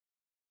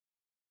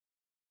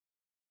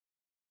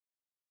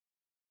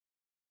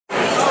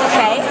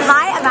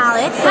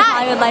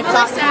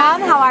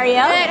Rycroft.com. How are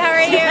you? Good, how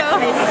are you?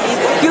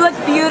 You look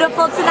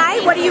beautiful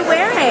tonight. What are you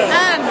wearing?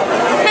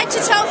 Head to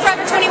toe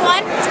Forever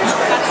 21.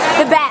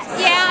 The best.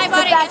 Yeah, I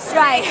bought the it best,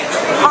 right?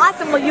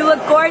 Awesome. Well, you look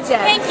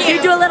gorgeous. Thank you. Can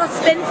you do a little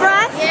spin for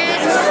us?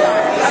 Yes.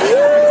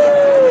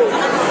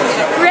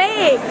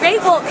 Great, great.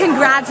 Well,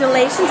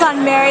 congratulations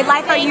on married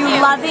life. Are you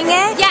loving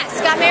it?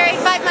 Yes, got married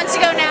 5 months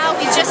ago now.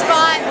 We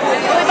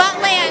bought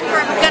land.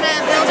 We're gonna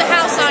build a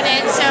house on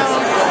it, so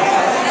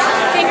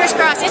fingers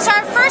crossed. It's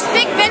our first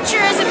big venture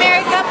as a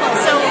married couple,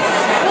 so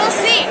we'll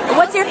see.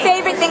 What's your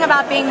favorite thing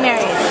about being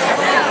married?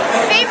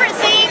 Favorite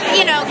thing,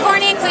 you know,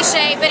 corny and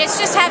cliche, but it's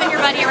just having your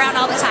buddy around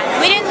all the time.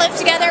 We didn't live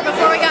together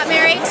before we got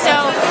married, so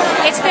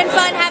it's been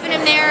fun having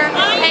him there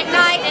at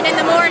night and in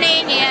the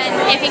morning, and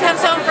if he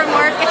comes home from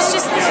work, it's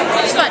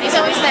fun. He's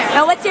always there.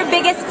 Now, what's your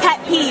biggest pet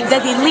peeve?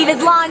 Does he leave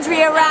his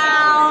laundry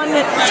around?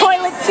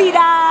 Toilet seat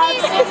up?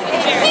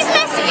 He's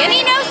messy, and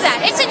he knows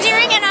that. It's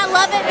endearing, and I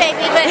love it,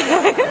 baby, but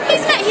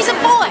he's a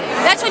boy.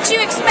 That's what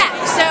you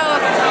expect. So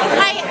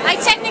I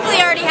technically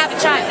already have a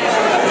child.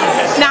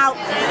 Now,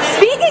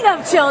 speaking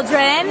of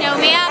children, no,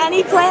 ma'am.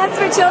 Any plans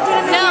for children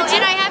in the No,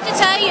 future? and I have to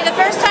tell you, the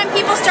first time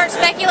people start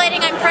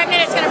speculating I'm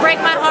pregnant, it's going to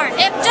break my heart.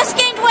 It just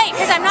gained weight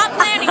because I'm not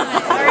planning on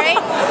it, all right?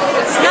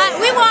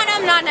 We want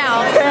them, not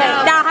now.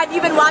 No. Now, have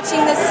you been watching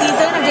this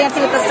season of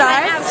Dancing with the Stars?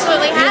 I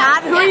absolutely have. You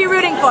have? Who are you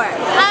rooting for?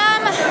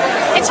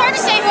 It's hard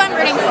to say who I'm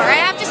rooting for. I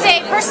have to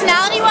say,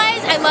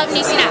 personality-wise, I love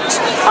Niecy Nash.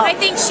 Oh, I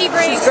think she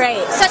brings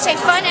such a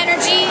fun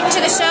energy to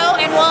the show,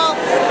 and while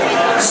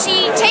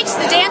she takes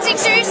the dancing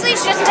seriously,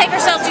 she doesn't take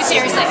herself too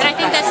seriously, and I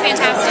think that's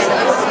fantastic.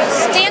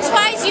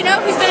 Dance-wise, you know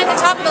who's been at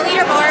the top of the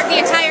leaderboard the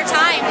entire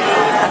time.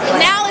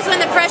 Now is when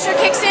the pressure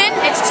kicks in.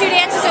 It's 2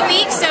 dances a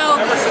week, so,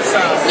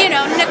 you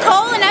know,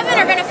 Nicole and Evan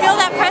are going to feel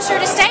that pressure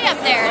to stay up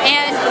there,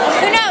 and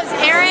who knows,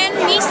 Aaron,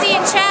 Niecy,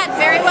 and Chad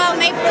very well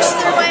may push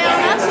their way on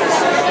up.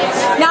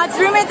 Now, it's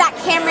rumored that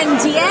Cameron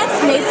Diaz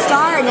may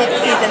star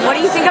next season. What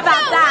do you think about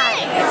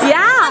that? Way.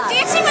 Yeah.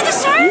 Dancing with the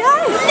Stars?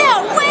 Yes.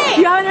 No way.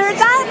 You haven't heard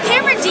that?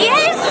 Cameron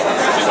Diaz?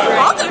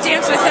 I'll go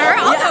dance with her.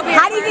 I'll go be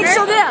How do you think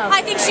she'll do?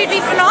 I think she'd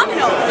be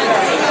phenomenal.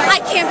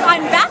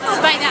 I'm baffled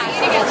by that.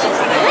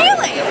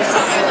 Really?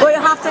 Well,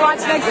 you'll have to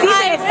watch next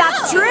season if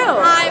that's true.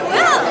 I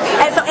will.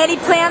 And so, any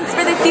plans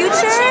for the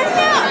future?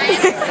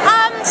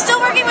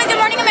 Still working with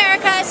Good Morning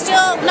America.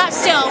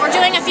 We're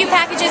doing a few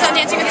packages on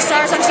Dancing with the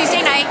Stars on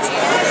Tuesday nights.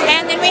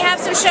 And then we have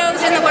some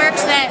shows in the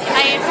works that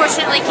I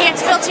unfortunately can't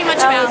spill too much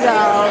about.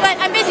 No. But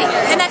I'm busy,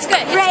 and that's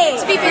good. Great,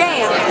 It's be busy.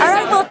 great. All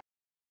right, well,